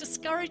where there's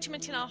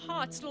discouragement in our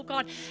hearts, Lord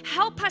God,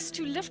 help us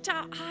to lift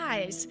our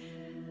eyes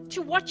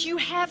to what you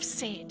have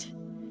said.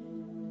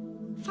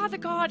 Father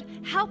God,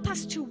 help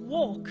us to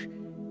walk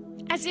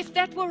as if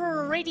that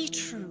were already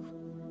true.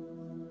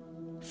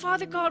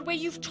 Father God, where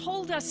you've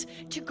told us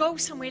to go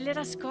somewhere, let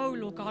us go,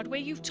 Lord God. Where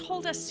you've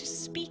told us to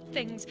speak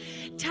things,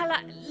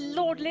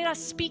 Lord, let us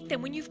speak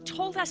them. When you've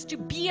told us to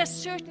be a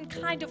certain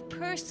kind of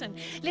person,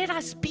 let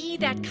us be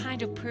that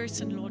kind of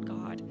person, Lord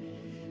God.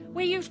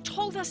 Where you've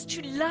told us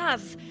to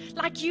love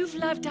like you've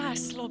loved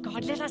us, Lord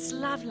God, let us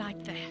love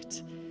like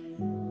that.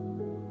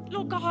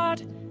 Lord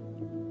God,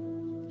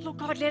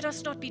 let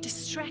us not be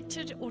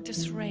distracted or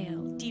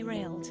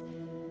derailed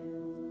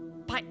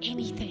by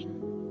anything.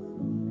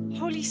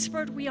 Holy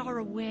Spirit, we are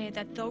aware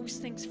that those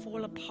things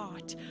fall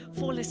apart,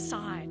 fall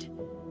aside,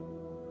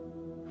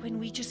 when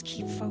we just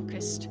keep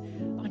focused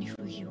on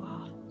who you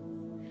are.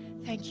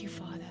 Thank you,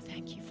 Father.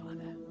 Thank you,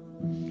 Father.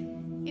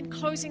 In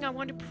closing, I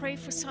want to pray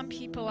for some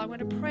people. I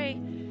want to pray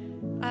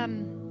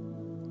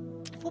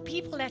for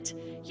people that,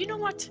 you know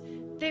what,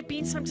 there have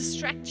been some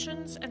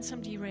distractions and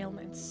some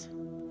derailments.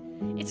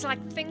 It's like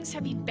things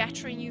have been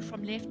battering you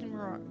from left and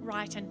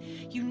right, and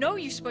you know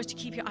you're supposed to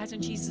keep your eyes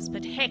on Jesus,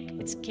 but heck,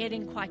 it's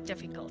getting quite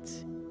difficult.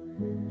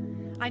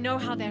 I know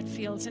how that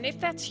feels, and if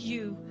that's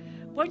you,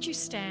 won't you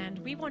stand?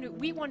 We want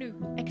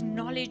to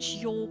acknowledge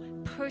your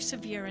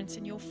perseverance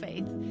and your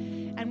faith,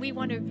 and we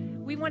want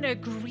to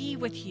agree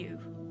with you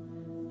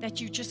that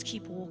you just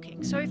keep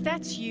walking. So if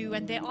that's you,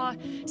 and there are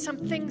some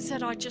things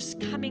that are just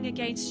coming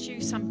against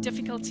you, some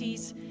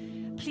difficulties,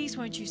 please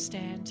won't you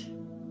stand?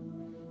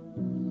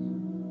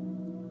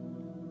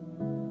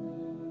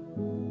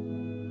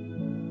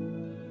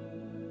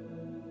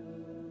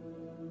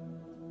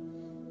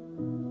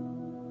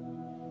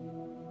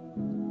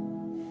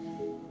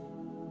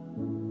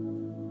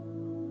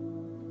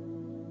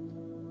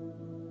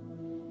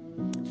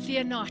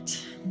 Fear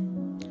not,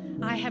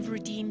 I have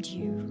redeemed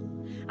you.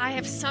 I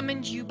have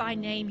summoned you by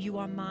name, you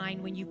are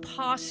mine. When you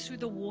pass through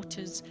the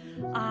waters,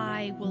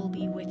 I will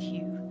be with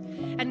you.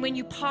 And when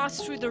you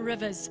pass through the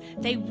rivers,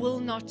 they will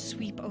not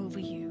sweep over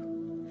you.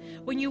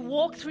 When you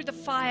walk through the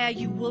fire,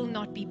 you will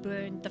not be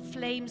burned. The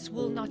flames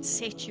will not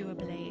set you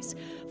ablaze.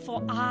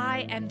 For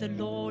I am the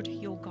Lord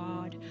your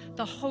God,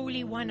 the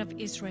Holy One of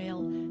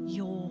Israel,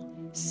 your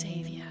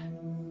Savior.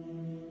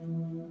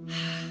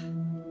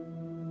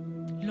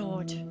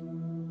 Lord,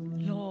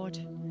 Lord,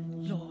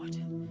 Lord.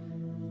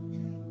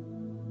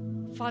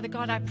 Father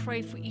God, I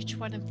pray for each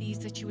one of these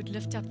that you would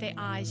lift up their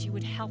eyes, you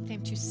would help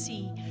them to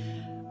see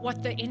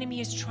what the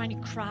enemy is trying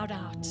to crowd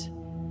out.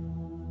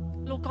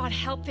 Lord God,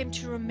 help them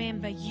to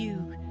remember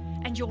you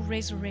and your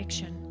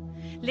resurrection.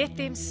 Let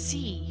them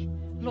see,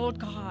 Lord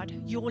God,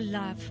 your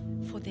love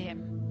for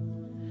them.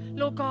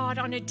 Lord God,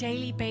 on a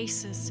daily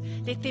basis,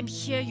 let them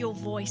hear your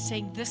voice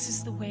saying, this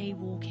is the way,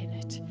 walk in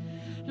it.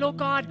 Lord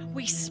God,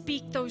 we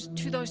speak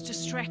to those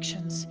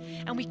distractions,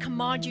 and we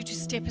command you to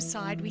step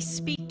aside. We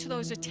speak to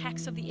those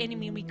attacks of the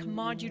enemy, and we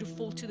command you to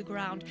fall to the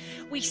ground.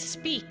 We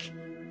speak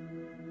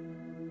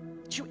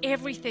to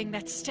everything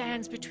that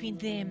stands between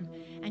them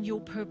and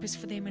your purpose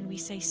for them, and we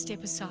say,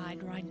 step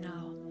aside right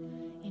now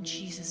in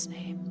Jesus'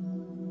 name.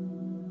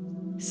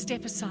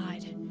 Step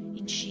aside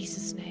in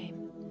Jesus'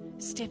 name.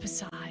 Step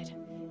aside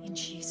in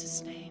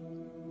Jesus' name.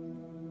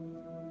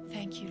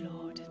 Thank you,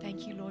 Lord.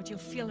 Thank you, Lord. You'll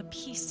feel a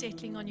peace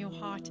settling on your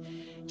heart.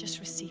 Just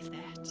receive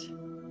that.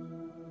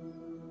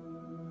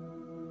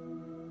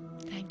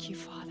 Thank you,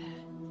 Father.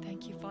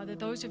 Thank you, Father.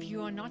 Those of you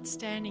who are not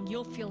standing,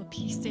 you'll feel a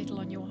peace settle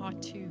on your heart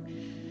too.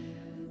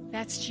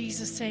 That's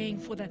Jesus saying,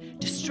 for the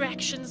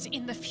distractions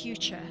in the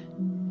future,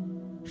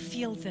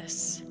 feel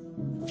this.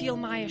 Feel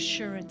my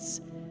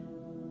assurance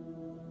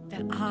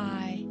that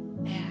I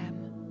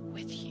am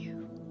with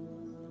you.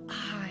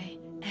 I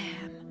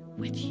am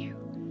with you.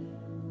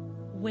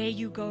 Where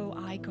you go,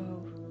 I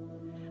go.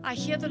 I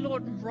hear the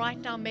Lord right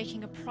now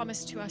making a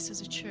promise to us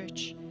as a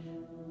church.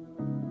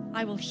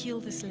 I will heal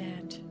this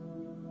land.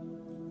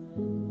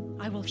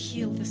 I will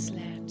heal this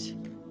land.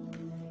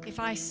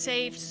 If I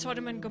saved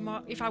Sodom and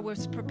Gomorrah, if I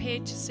was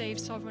prepared to save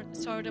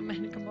Sodom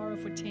and Gomorrah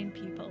for 10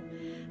 people,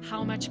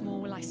 how much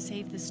more will I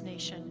save this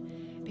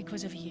nation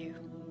because of you?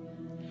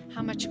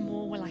 How much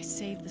more will I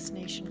save this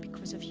nation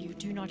because of you?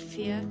 Do not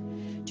fear.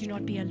 Do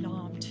not be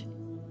alarmed.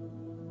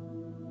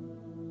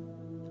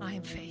 I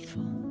am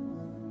faithful.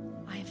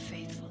 I am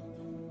faithful.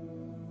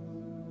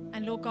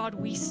 And Lord God,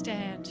 we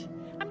stand.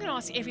 I'm going to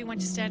ask everyone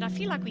to stand. I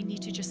feel like we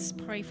need to just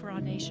pray for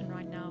our nation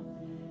right now.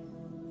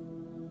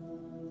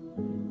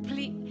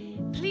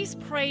 Please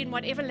pray in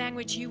whatever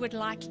language you would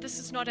like. This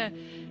is not a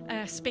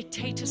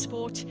spectator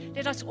sport.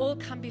 Let us all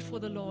come before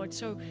the Lord.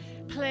 So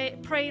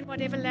pray in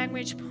whatever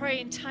language. Pray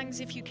in tongues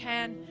if you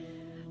can.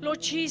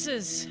 Lord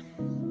Jesus,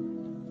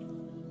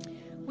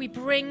 we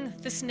bring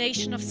this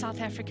nation of South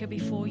Africa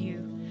before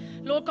you.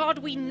 Lord God,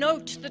 we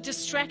note the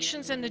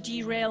distractions and the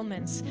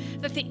derailments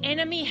that the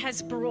enemy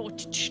has brought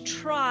to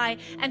try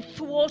and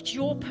thwart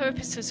your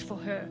purposes for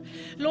her.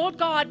 Lord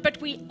God,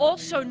 but we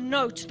also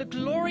note the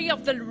glory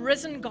of the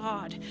risen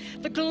God,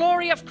 the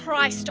glory of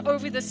Christ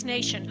over this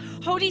nation.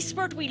 Holy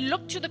Spirit, we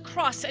look to the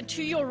cross and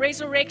to your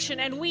resurrection,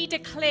 and we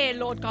declare,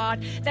 Lord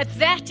God,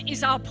 that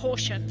is our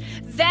portion.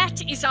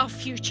 That is our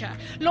future.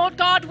 Lord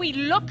God, we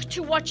look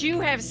to what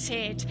you have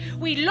said.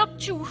 We look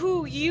to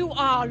who you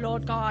are,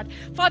 Lord God.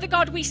 Father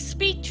God, we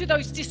speak to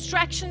those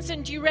distractions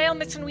and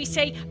derailments, and we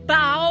say,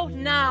 bow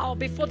now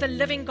before the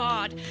living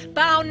God.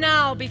 Bow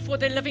now before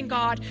the living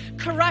God.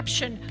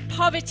 Corruption,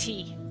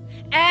 poverty,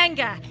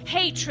 anger,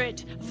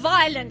 hatred,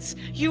 violence,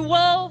 you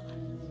will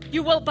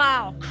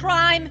bow.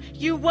 Crime,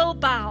 you will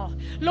bow.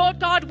 Lord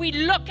God, we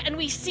look and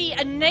we see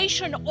a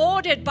nation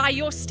ordered by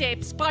your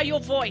steps, by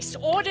your voice,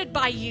 ordered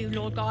by you,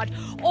 Lord God,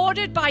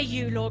 ordered by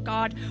you, Lord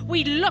God.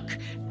 We look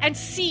and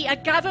see a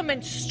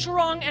government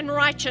strong and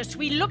righteous.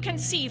 We look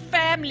and see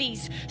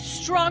families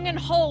strong and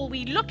whole.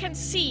 We look and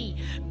see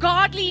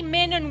godly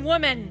men and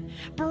women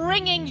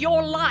bringing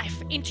your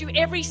life into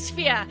every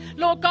sphere.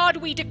 Lord God,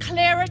 we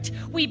declare it,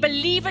 we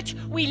believe it,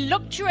 we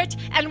look to it,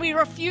 and we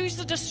refuse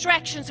the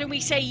distractions, and we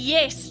say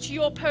yes to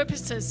your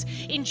purposes.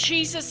 In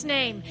Jesus'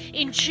 name,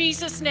 in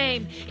Jesus'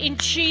 name, in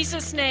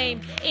Jesus'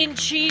 name, in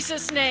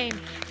Jesus' name.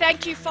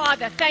 Thank you,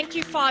 Father. Thank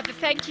you, Father.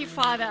 Thank you,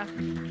 Father.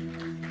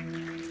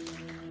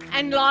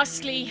 And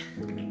lastly,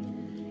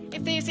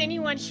 if there's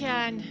anyone here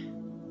and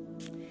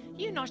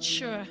you're not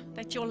sure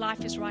that your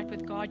life is right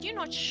with God, you're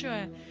not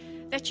sure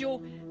that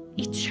your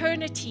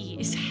eternity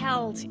is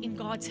held in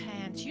God's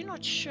hands, you're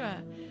not sure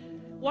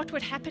what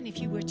would happen if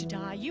you were to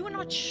die, you are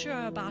not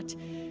sure about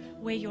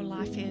where your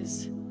life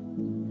is,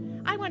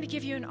 I want to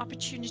give you an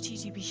opportunity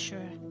to be sure.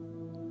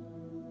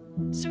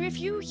 So if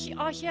you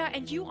are here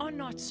and you are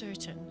not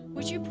certain,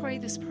 would you pray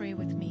this prayer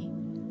with me?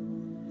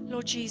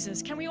 Lord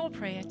Jesus, can we all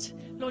pray it?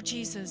 Lord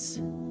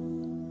Jesus,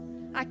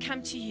 I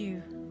come to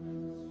you.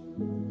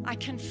 I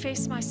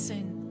confess my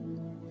sin,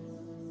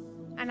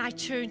 and I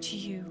turn to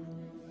you.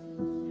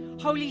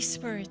 Holy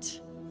Spirit,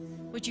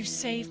 would you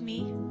save me,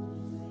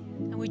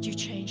 and would you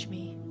change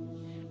me?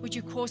 Would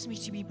you cause me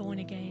to be born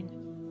again?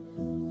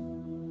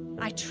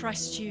 I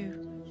trust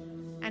you,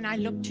 and I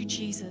look to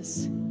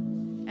Jesus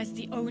as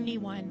the only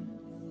one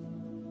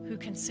who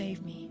can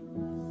save me.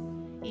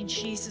 In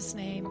Jesus'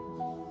 name,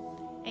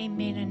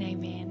 amen and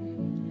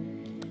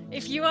amen.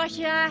 If you are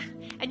here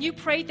and you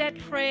prayed that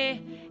prayer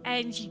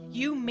and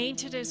you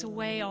meant it as a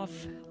way of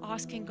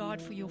asking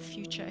God for your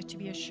future to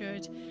be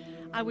assured,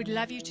 I would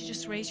love you to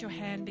just raise your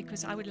hand,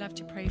 because I would love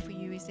to pray for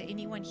you. Is there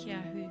anyone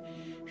here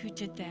who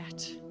did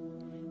that?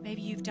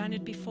 Maybe you've done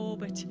it before,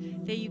 but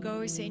there you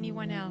go. Is there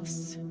anyone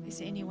else? Is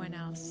there anyone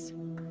else?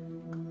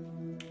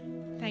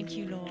 Thank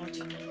you, Lord.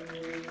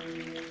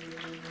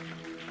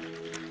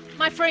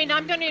 My friend,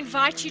 I'm going to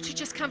invite you to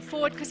just come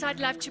forward, because I'd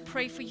love to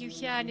pray for you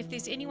here. And if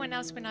there's anyone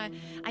else, when I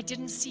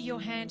didn't see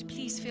your hand,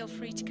 please feel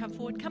free to come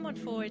forward. Come on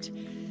forward.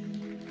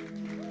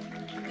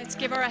 Let's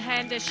give her a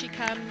hand as she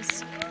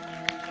comes.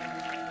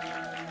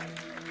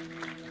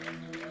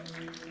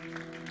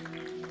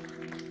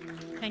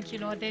 Thank you,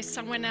 Lord. There's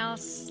someone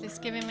else. Let's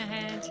give him a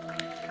hand.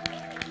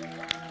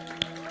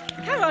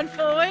 Come on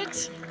forward.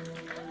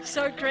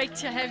 So great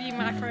to have you,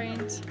 my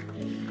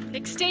friend.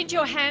 Extend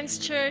your hands,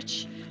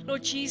 church.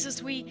 Lord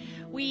Jesus, we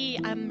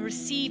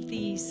receive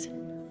these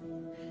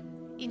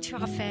into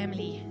our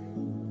family.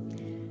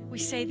 We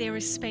say there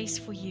is space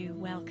for you.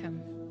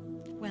 Welcome.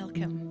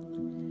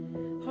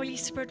 Welcome. Holy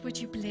Spirit, would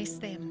you bless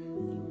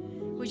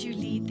them? Would you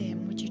lead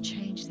them? Would you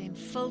change them?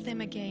 Fill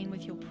them again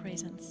with your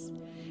presence.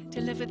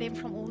 Deliver them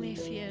from all their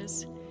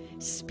fears.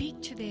 Speak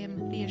to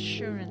them the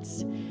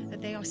assurance that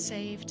they are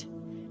saved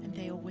and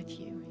they are with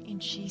you. In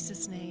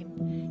Jesus' name,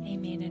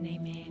 amen and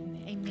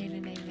amen. Amen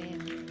and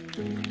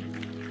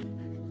amen.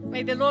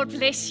 May the Lord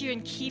bless you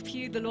and keep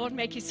you. The Lord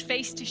make his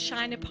face to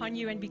shine upon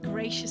you and be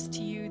gracious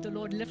to you. The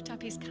Lord lift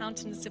up his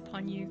countenance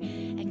upon you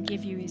and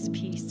give you his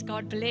peace.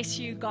 God bless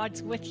you.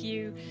 God's with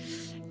you.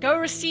 Go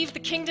receive the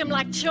kingdom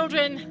like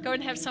children. Go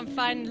and have some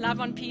fun. Love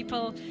on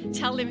people.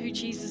 Tell them who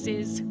Jesus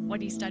is,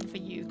 what he's done for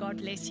you. God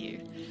bless you.